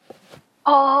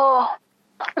Oh,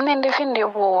 nṋe ndi pfhi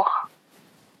Ndivhuwo.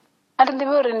 A thi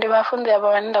ḓivhi uri ndi vhafunzi avho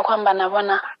vhane nda khou amba navho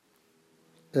na.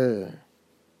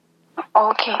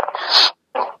 Okay.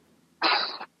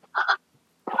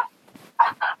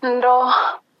 Ndo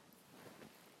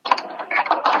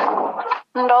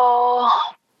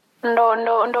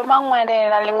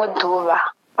maṅwalela ḽiṅwe ḓuvha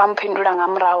vha mphindula nga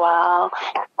murahu ha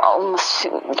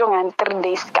tonga 3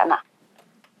 days kana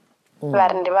vha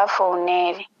ri ndi vha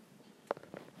founele.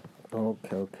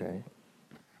 Okay.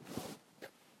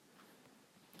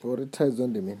 Uri thaidzo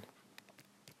ndi mini?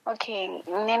 Okay,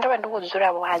 nṋe ndo vha ndi khou dzula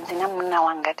vhuhadzi na munna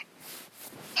wanga.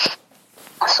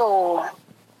 So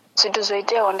zwithu zwo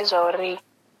iteaho ndi zwa uri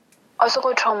o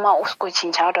sokou thoma u sokou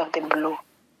tshintsha out of the blue.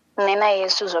 Nṋe na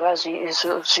Yesu zwo vha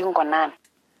zwi ngonani.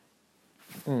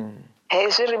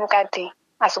 Hezwi ri vhukati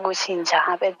a sokou tshintsha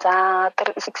a fhedza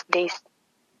 6 days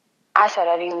a sa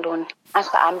lali nḓuni, a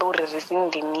sa ambi uri ri si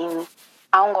ndi mini,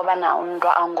 a hu ngo vha na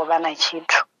nndwa, a hu ngo vha na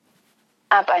tshithu.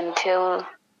 Up until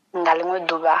nga ḽiṅwe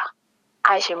ḓuvha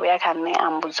a tshi vhuya kha nṋe a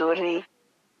mbudza uri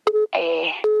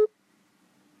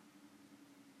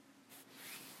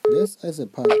Yes, as a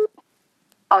part.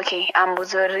 Okay, a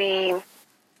mbudza uri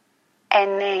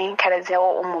ene khaladzi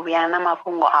yawe u mu vhuya na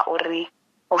mafhungo a uri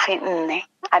upfhi nne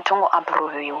a thongo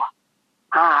apuruviwa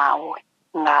hawe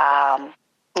nga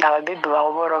vhabebi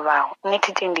vhawe vho lovhaho. Nṋe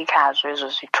thi tendi khazwo hezwo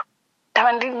zwithu.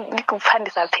 Ndavha ndi khou pfha ndi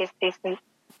sa pfhesesi,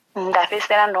 nda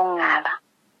fhedzisela ndo ṅala,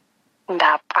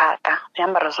 nda paka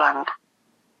zwiambaro zwanga,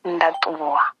 nda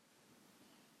ṱuwa.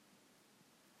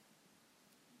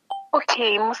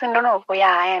 Okay, musi ndo no vhuya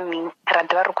hayani ra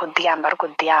ḓivha ri khou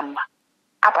ḓi amba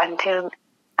up until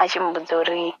a tshi mbudza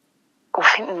uri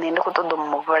upfhi nṋe ndi khou ṱoḓa u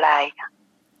mu vhulaya.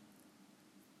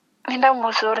 Nṋe nda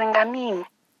muvhudza uri nga mini,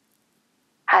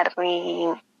 a ri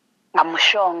nga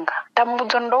mushonga. Nda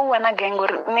muvhudza uri ndo u wana gai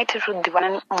ngori nṋe thi thu ḓi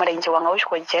vhona mulenzhe wanga u tshi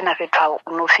khou dzhena fhethu ha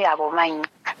no pfhi ha vho maine.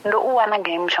 Ndo u wana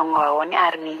gai mushonga wa hone? A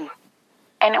ri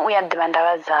ene u ya ḓivha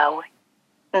ndavha dzawe,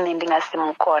 nṋe ndi nga si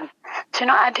mu kone.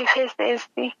 Zwino a thi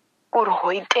pfhesesi uri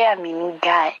ho itea mini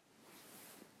gai.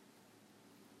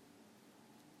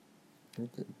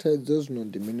 Thaidzo zwino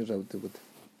ndi mini zwavhuḓi vhuḓi?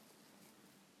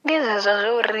 Ndi zwezwo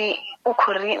zwo uri u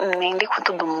khou ri nṋe ndi khou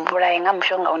ṱoḓa u mu vhulaya nga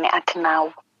mushonga une a thi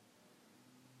nawo.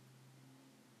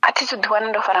 A thi thu ḓi wana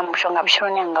ndo fara mushonga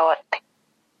vhutshiloni hanga hoṱhe.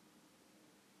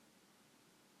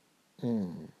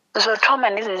 Zwo thoma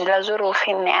ndi zezwiḽa zwo uri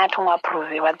upfhi nṋe a thongo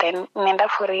apuruviwa, then nṋe nda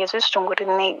pfha uri hezwi zwithu ngori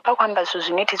nṋe vha khou amba zwithu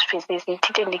zwine thi zwi pfhesesi,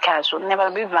 thi tendi khazwo. Nṋe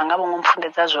vhabebi vhanga vho ngo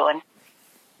mpfundedza zwone.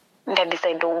 Nda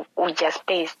decide u dzhia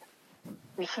space.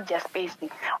 Ndi tshi dzhia space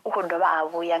u khou dovha a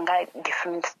vhuya nga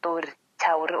different story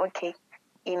tsha uri okay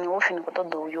ini hopfi ni khou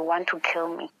ṱoḓa you want to kill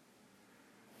me.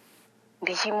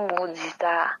 Ndi tshi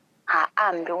muvhudzisa ha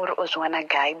ambi uri o zwi wana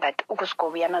gai, but u khou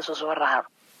sokou vhuya nazwo zwo ralo.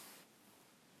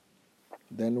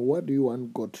 Then what do you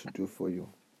want God to do for you?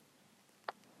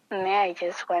 I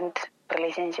just want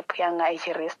relationship yanga I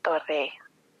tshi restore.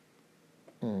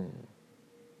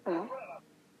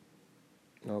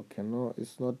 Okay, no,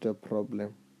 it's not a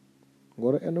problem.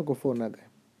 Ngori ene khou founa gai?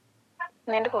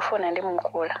 Nṋe ndi khou founa ndi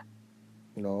Mukula.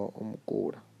 No,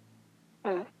 Mukula.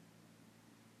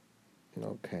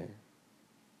 Okay.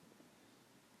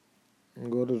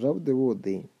 Ngori zwavhuḓi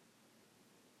vhuḓi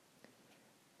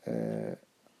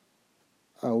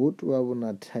a hu tu vha vho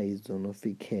na thaidzo no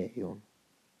pfhi kheyo.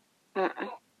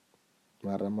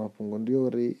 Mara mafhungo ndi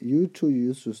uri you two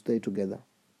used to stay together.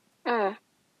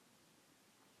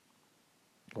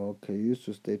 Okay, you used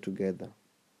to stay together.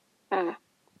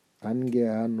 Haningei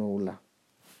ha nouḽa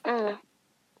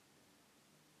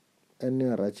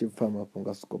ene ra tshi pfha mafhungo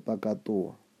a soko paka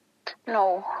ṱuwa.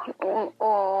 No,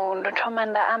 ndo thoma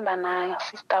nda amba na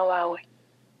sister wawe.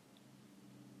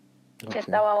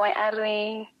 Sister wawe a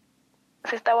ri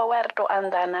to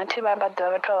anḓana, thi vha ḓivha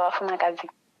vhathu vha vhafumakadzi.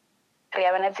 Ri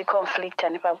avha na dzi conflict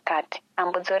hanefha vhukati. A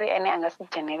mbudza uri ene a nga si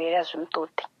dzhenelele a zwi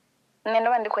muṱoḓi. Nṋe ndo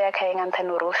vha ndi khou ya khaye nga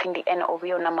nṱhani uri upfhi ndi ene o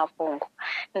vhuya na mafhungo.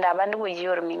 Nda vha ndi khou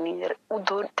dzhia uri mini u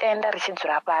ḓo tenda ri tshi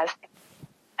dzula fhasi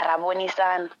ra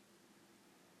vhonisana,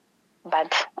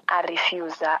 but a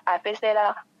refuse. A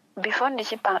fhedzisela before ndi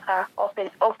tshi paka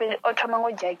o thoma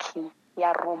ngo dzhia key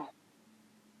ya room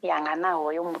yanga na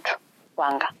hoyo muthu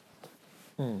wanga.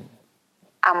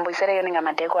 A mbuyisela yone nga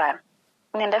madekwana.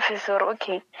 Nṋe nda pfhesesa uri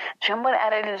okay zwi amba uri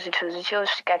arali zwithu zwi tshi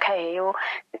swika kha heyo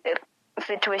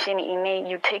situation ine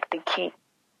you take the key,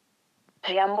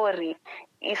 zwi amba uri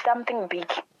is something big.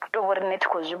 To vhori nṋe thi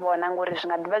khou zwi vhona ngori zwi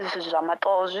nga ḓivha zwi si zwa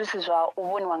maṱo, zwi si zwa u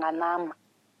vhoniwa nga ṋama.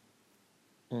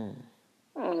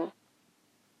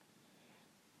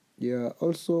 Yeah,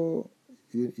 also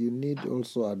you need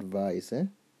also advice,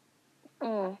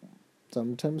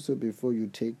 sometimes before you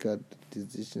take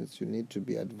decisions, you need to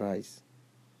be advised.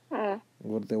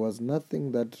 Well, there was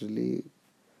nothing that really,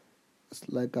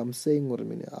 like I'm saying, what I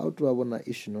mean, out to want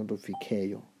issue not of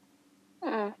care.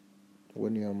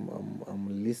 When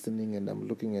I'm listening and I'm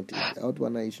looking at it, out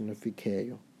one issue of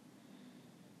care.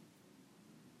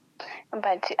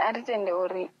 But aritendi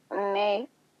uri ne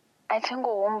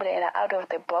achingohombrera out of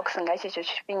the box nga chicho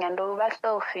chifhinga ndova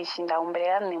selfish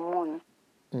ndahombrera nemunhu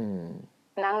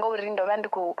nanga uri ndova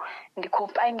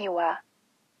ndikupangiwa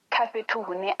kafetu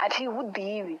hune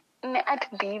atihudivi ne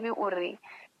atidivi uri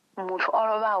muthu o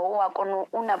lovaho wa kona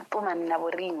una vhuṱumani na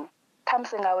vhoriṋe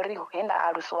khamusi nga uri he nda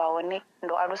alusiwa hone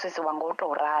ndo alusisiwa nga u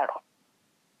tou ralo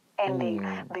ende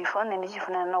before nṋe ndi tshi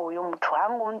funana na uyo muthu ha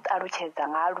ngo nṱalutshedza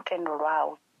nga ha lutendo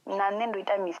lwawe na nṋe ndo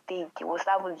ita mistake wo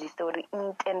sa vhudzise uri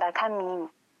ntenda kha mini.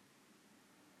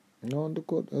 No,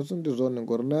 hezwo ndi zwone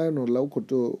ngori naye nola u khou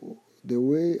tea the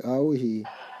way how he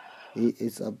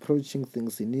is approaching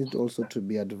things, he needs also to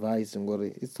be advised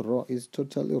ngori it's wrong, it's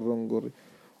totally wrong ngori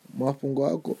mafhungo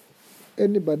ako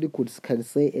anybody can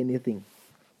say anything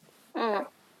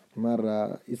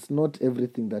mara it's not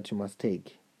everything that you must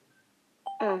take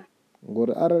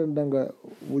ngori arali ndanga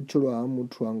vhutshilo ha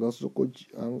muthu anga soko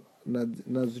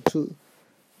na zwithu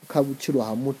kha vhutshilo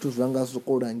ha muthu zwa nga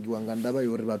soko langiwa nga ndavha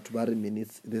yori vhathu vha ri mini,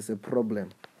 there's a problem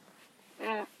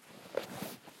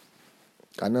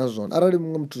kana zwone arali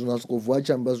muṅwe muthu zwina soko vuwa a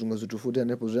tshi amba zwiṅwe zwithu futhi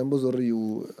hanefho zwi amba zwori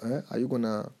are you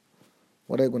gonna,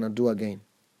 what are you gonna do again?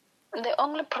 The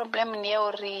only problem ndi ya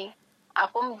uri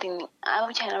afho muḓini a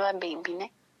hu tshena vhabebi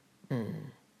ne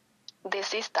the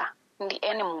sister ndi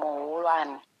ene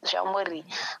muhulwane zwi amba uri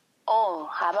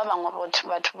havha vhaṅwe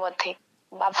vhathu vhoṱhe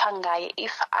vha pfa ngaye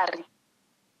if ari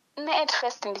nṋe at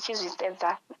first ndi tshi zwi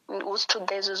sedza hu zwithu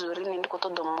ḓa hezwo zwo uri nṋe ndi khou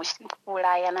ṱoḓa u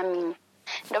muvhulaya na mini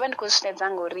ndo vha ndi khou zwi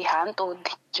sedza ngauri ha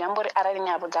nṱoḓi zwi amba uri arali ni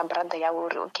a vhudza brother yawe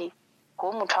uri okay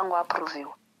hoyu muthu a ngo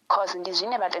approviwa cause ndi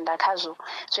zwine vha tenda khazwo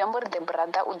zwi amba uri the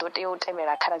brother u ḓo tea u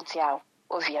tevhela khaladzi yawe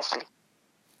obviously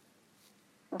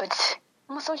but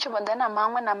musi u tshi vho ḓa na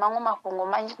maṅwe mafhungo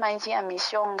manzhi a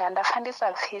mishonga nda pfa ndi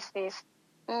sa pfhesesi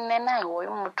nṋe na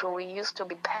hoyu muthu we used to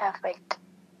be perfect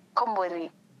khombo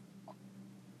uri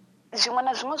zwiṅwe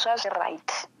na zwiṅwe zwa zwi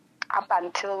right up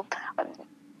until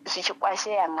zwi tshi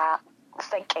kwashea nga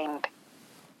second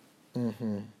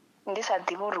ndi sa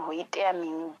ḓivhi uri ho itea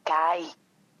mini gai.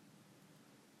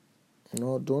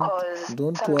 No,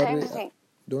 don't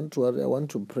worry, I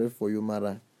want to pray for you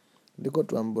mara ndi khou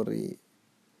to amba uri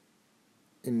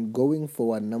in going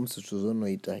forward na musi zwithu zwo no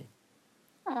ita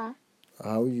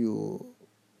how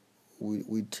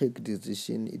we take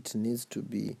decision, it needs to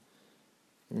be,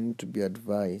 you need to be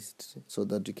advised so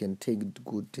that you can take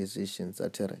good decisions.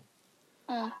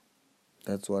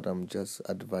 That's what I'm just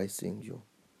advising you.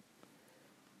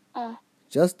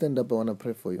 Just stand up, I want to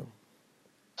pray for you.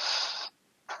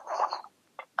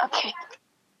 Okay.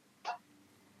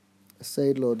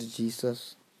 Say, Lord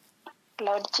Jesus.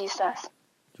 Lord Jesus.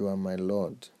 You are my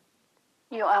Lord.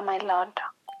 You are my Lord.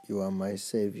 You are my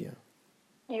Savior.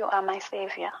 You are my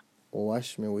Savior.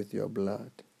 Wash me with your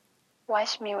blood.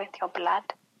 Wash me with your blood.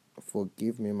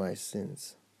 Forgive me my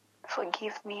sins.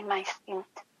 Forgive me my sins.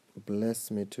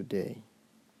 Bless me today.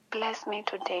 Bless me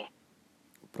today.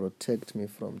 Protect me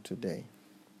from today.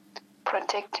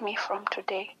 Protect me from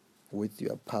today. With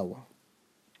your power.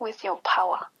 With your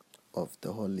power. Of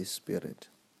the Holy Spirit.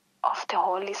 Of the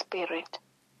Holy Spirit.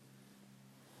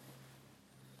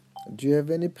 Do you have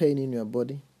any pain in your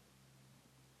body?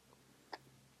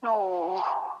 No.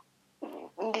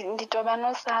 Ndi tovha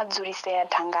no sa dzulisea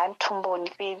thangani thumboni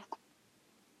fhedzi.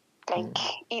 Like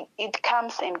it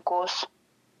comes and goes.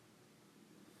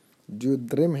 Do you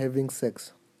dream having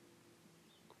sex?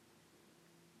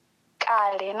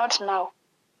 Kale, not now.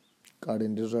 Kale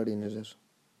ndi zwa lini zwezwo?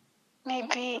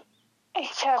 Maybe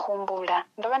tsha humbula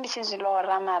ndo vha ndi tshi zwi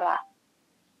lora mara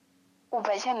u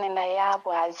bva tshe nṋe nda ya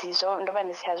vhuhadzi zwo ndo vha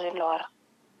ndi si tsha zwi lora.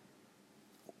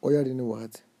 O ya lini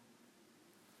vhuhadzi?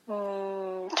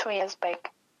 2 years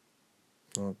back.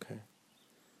 Okay.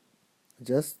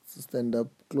 Just stand up,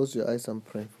 close your eyes, I'm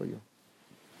praying for you.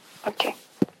 Okay.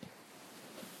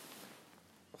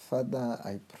 Father,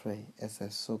 I pray as I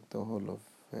soak the whole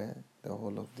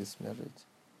of this marriage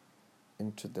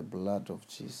into the blood of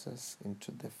Jesus,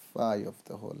 into the fire of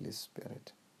the Holy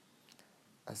Spirit,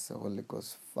 as the Holy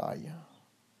Ghost fire,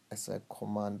 as I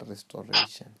command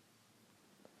restoration,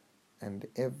 and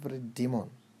every demon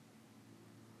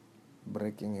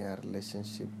breaking your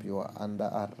relationship, you are under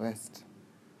arrest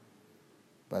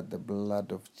by the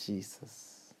blood of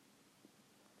Jesus,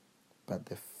 by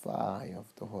the fire of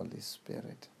the Holy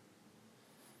Spirit.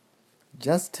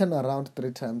 Just turn around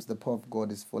 3 times. The power of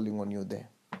God is falling on you there.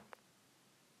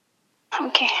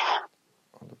 Okay.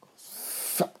 Holy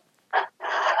Ghost.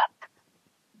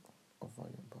 Over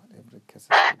your body, every curse is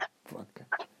broken.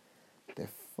 The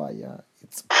fire,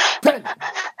 it's burning.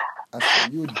 I say,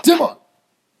 you demon.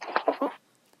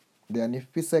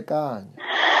 Ndianifisekanya.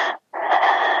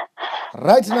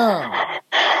 Right now.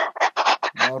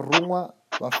 Varumwa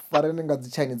vafarene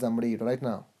ngadzichaini dza muliro right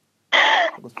now.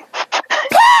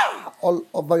 All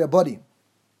over your body.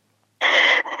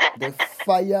 The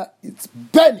fire, it's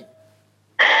burning.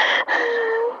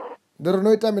 There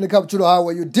no time in the capture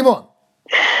highway, you demon.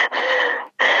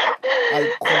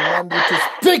 I command you to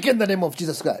speak in the name of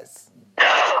Jesus Christ.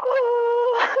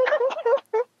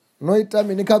 No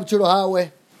time in the capture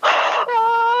highway.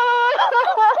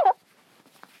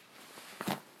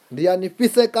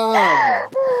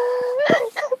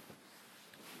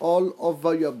 All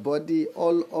over your body,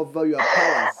 all over your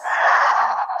powers.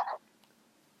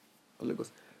 Holy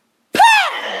Ghost.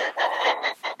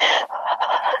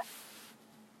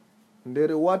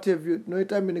 What have you? No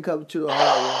time in the capture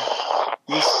highway.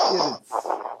 You spirits.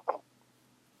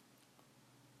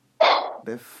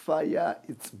 The fire,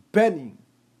 it's burning.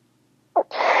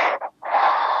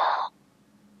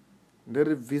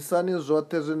 Ndiri visani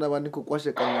zvote zvinava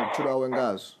nikukwashekanya muturo wawe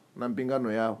ngazvo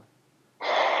nambingano yawe.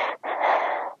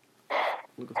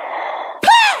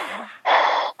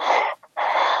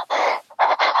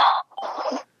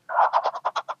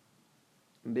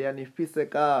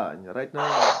 Ndianifisekanya right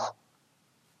now.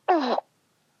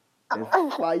 The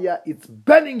fire, it's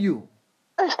burning you.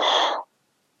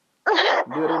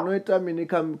 Ndiri noita mini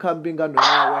kambingano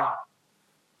yawe.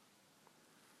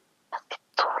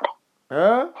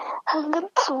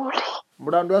 Angatsuli.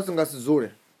 Mulandu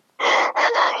asingasizule.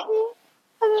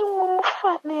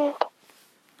 Azingumufanele.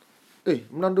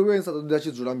 Mulandu wenza kuti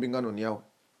achidzula mbingano yawe.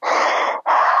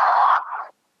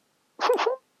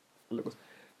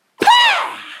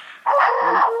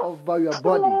 Over your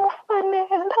body.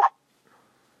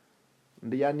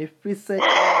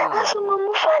 Ndianifisekanya.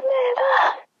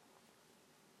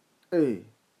 Azingumufanele.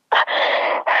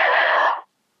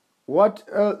 What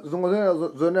else?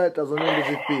 Zoneta zonende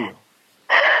zifio.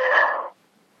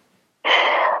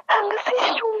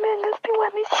 Angasishume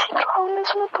ngasiwani chitwa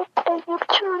unesinototenye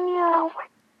kuchironi yawe.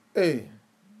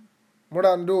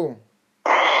 Mulandu.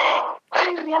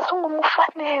 Riri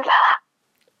asingumufanela.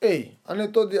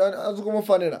 Anetodi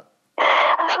azikumufanela.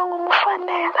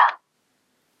 Asingumufanela.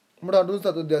 Mulandu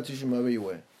usatodi atishima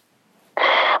weiwe.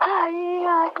 Hayi.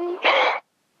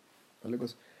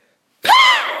 Alikos.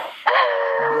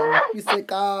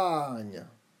 Ndianifisekanya.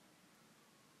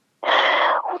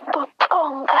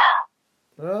 Udotonga.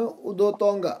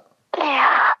 Udotonga.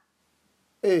 Yeah.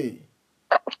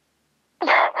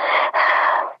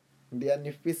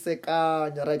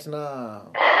 Ndianifisekanya right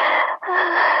now.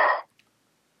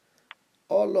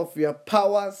 All of your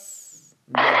powers.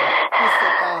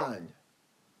 Ndianifisekanya.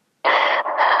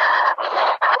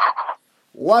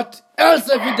 What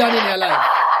else have you done in your life?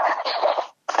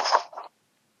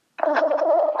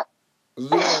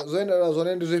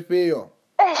 Zonende zifio.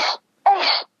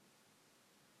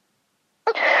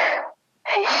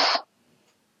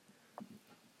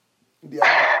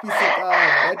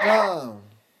 Ndianifisekanya right now.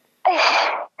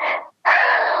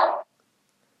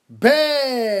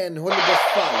 Burn, Holy Ghost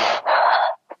fire.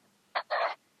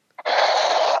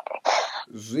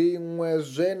 Zvimwe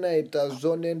zvenaita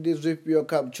zvone ndizvipio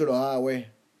kapchuro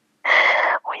hawe.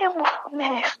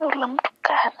 Uyamufunesa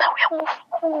ulamtukana,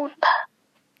 uyamufuna.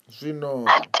 Zvino.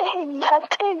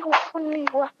 Hateyi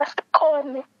ufuniwa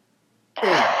asikone.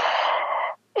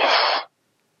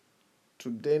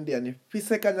 Today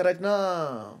ndianifisekanya right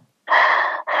now.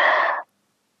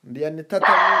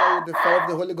 Ndianitatamira with the fire of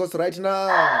the Holy Ghost right now.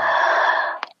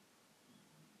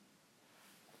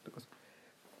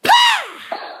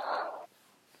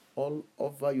 All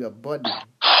over your body.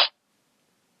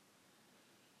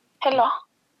 Hello.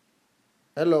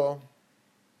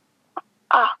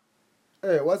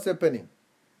 Hey, what's happening?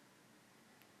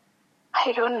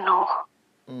 I don't know.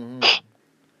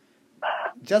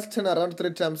 Just turn around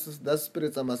 3 times. That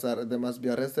spirits they must be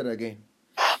arrested again.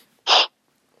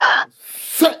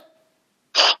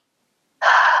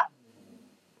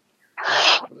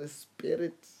 The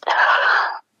spirits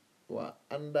were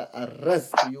under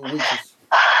arrest, you witches.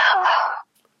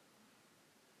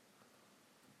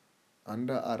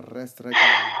 Under arrest right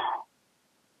now.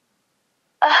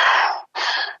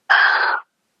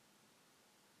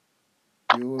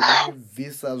 You need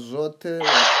visa zote,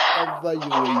 whatever you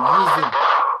were using.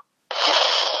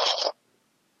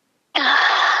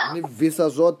 Ni visa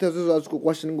zote zizo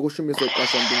azikukwasha ningushumisa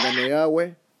kwasha mbingano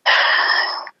yawe.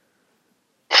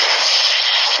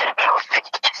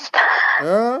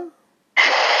 Huh?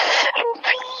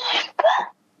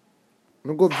 Rubvisa.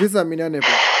 Nongobvisa mina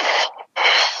nepo.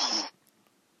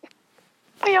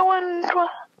 Muya wandwa.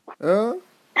 Huh?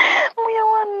 Muya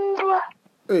wandwa.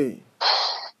 Hey.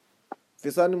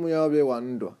 Visani muya wabe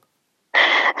wandwa.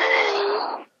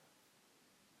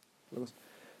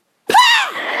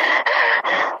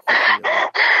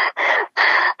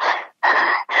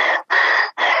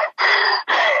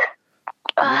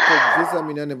 Nongobvisa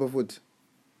mina nepo futhi.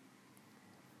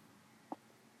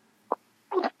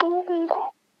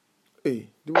 Ubuhlungu. Hey,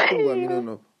 ndibuhlungu mina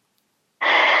nopo.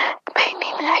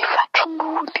 Penini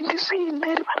hayifathunguthi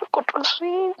ndisiyineri varikotwa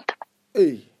swinta.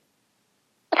 Hey.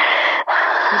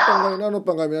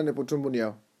 Nopanga mina nepo tumbuni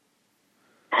yawo.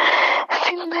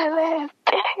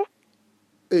 Sinelete.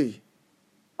 Hey.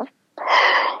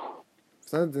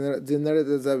 Sana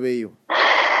dzinarete dzaveyo.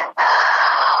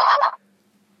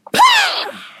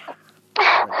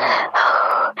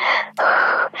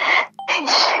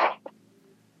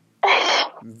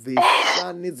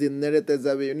 Visani dzinarete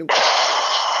dzaveyo.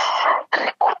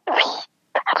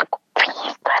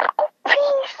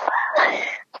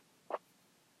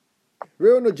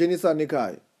 Wewe unojenisa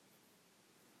nikai?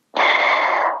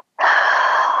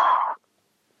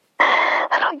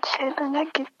 Rojena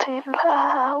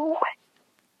ngagitelawe.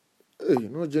 Hey,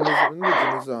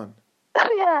 unojenisa.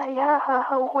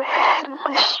 Riyayawe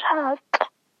rimashaka.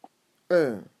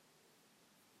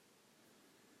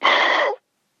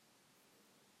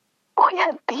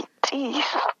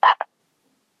 Uyaditisa.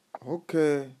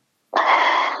 Okay.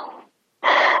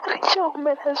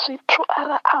 Richomela zwithu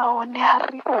ara ahone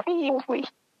harifiwi.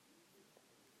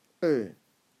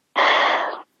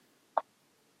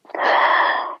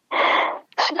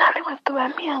 Sina ri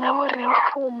maḓuvha mianga vho ri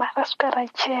ruma ra swika ra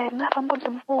dzhena ra mbo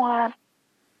ḓi muwana.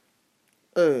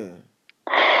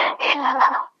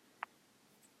 Ya.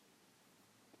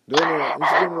 Ndono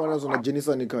nchiti muwana zona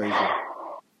jenisa nikai izvo.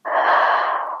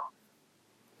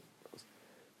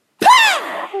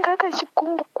 Ngaka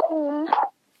chikumbukumbu.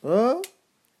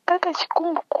 Ngaka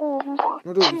chikumbukumbu.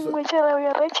 Chimwe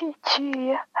charauya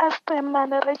rachidzhiya asi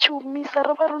taimana rachihumisa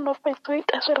rova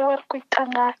runofedzoita zvaravari kuita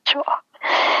ngacho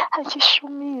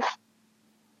achishumisa.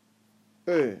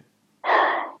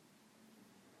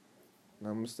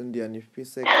 Namusi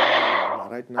ndiyanifiseka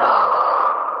right now.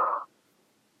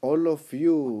 All of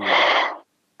you.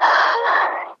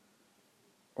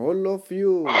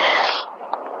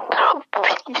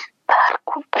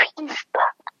 Kupisa.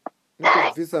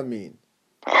 Nikuvisa mini.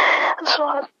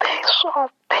 Zvote.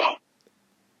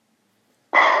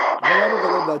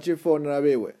 Navanogoda chifonera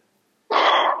vewe.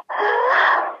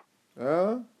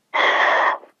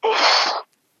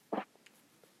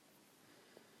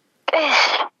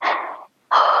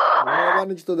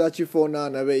 Navanochitoda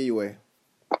chifonana veiwe.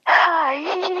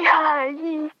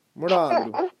 Hayi.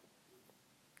 Murandu.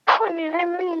 Fonile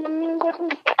mini ngoti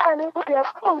ndikale kuti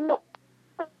afuna.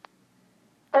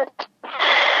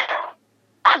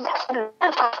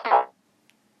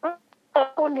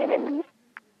 Fonile mini.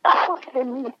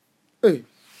 Hey,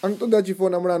 anotoda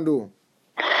chifona murandu.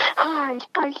 Hayi.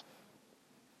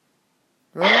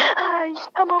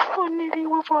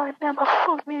 Amafoneliwe vona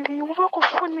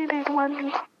vakufoneleriwa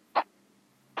ni.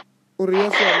 Uri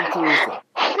yesu amuchusa.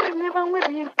 Rine vamwe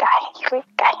regai.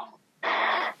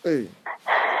 Hey.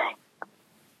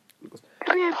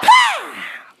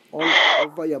 All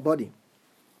over your body.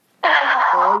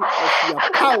 All of your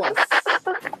powers.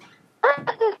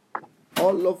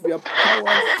 All of your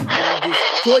powers are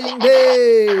destroying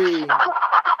them.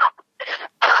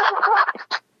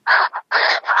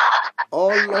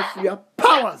 All of your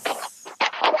powers.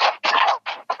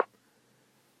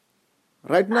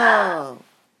 Right now.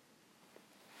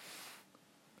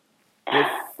 The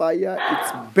fire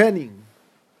is burning.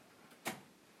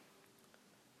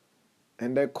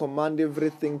 And I command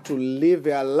everything to live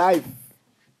a life.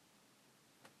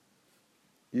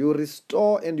 You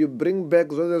restore and you bring back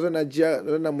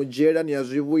zona mujeda ni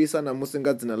yazvivuyisa namusi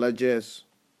ngadzina la Jesu.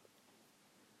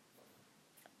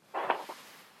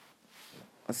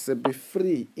 I say be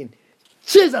free in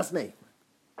Jesus' name.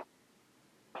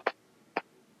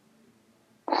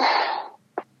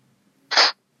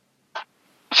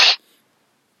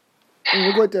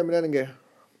 Ngokuthi mina nge.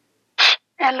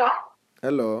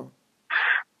 Hello.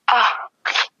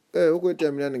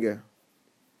 Ukuthi mina nge.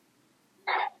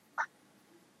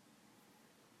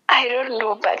 I don't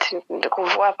know, but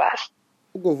ndikuvua pasi.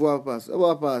 Ukuvua pasi.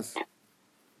 Aba pasi.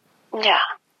 Yeah.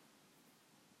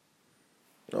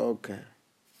 Okay.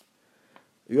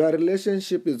 Your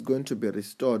relationship is going to be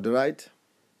restored, right?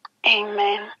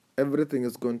 Amen. Everything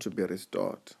is going to be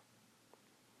restored.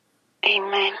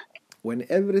 Amen. When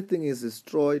everything is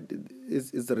destroyed,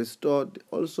 is restored,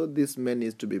 also this man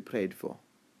needs to be prayed for.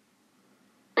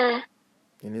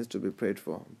 He needs to be prayed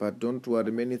for. But don't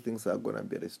worry, many things are going to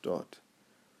be restored.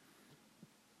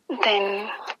 Then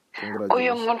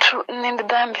uyo Congratulations. muthu nne ndi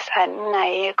ḓo ambisana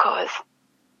naye cause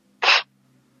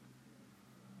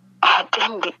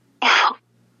hatendi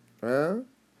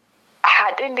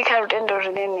hatendi kha lutendo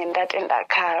lune nne nda tenda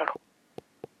khalo.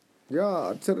 Yeah,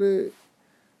 actually,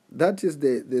 that is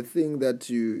the thing that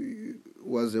you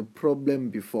was a problem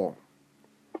before.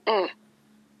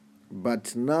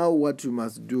 But now what you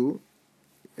must do,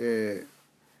 you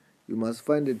must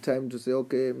find a time to say,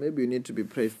 okay, maybe you need to be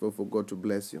prayed for God to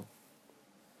bless you.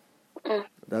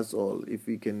 That's all. If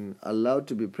he can allow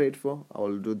to be prayed for, I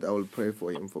will do that. I will pray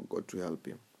for him for God to help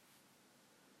him.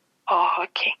 Oh,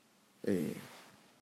 okay.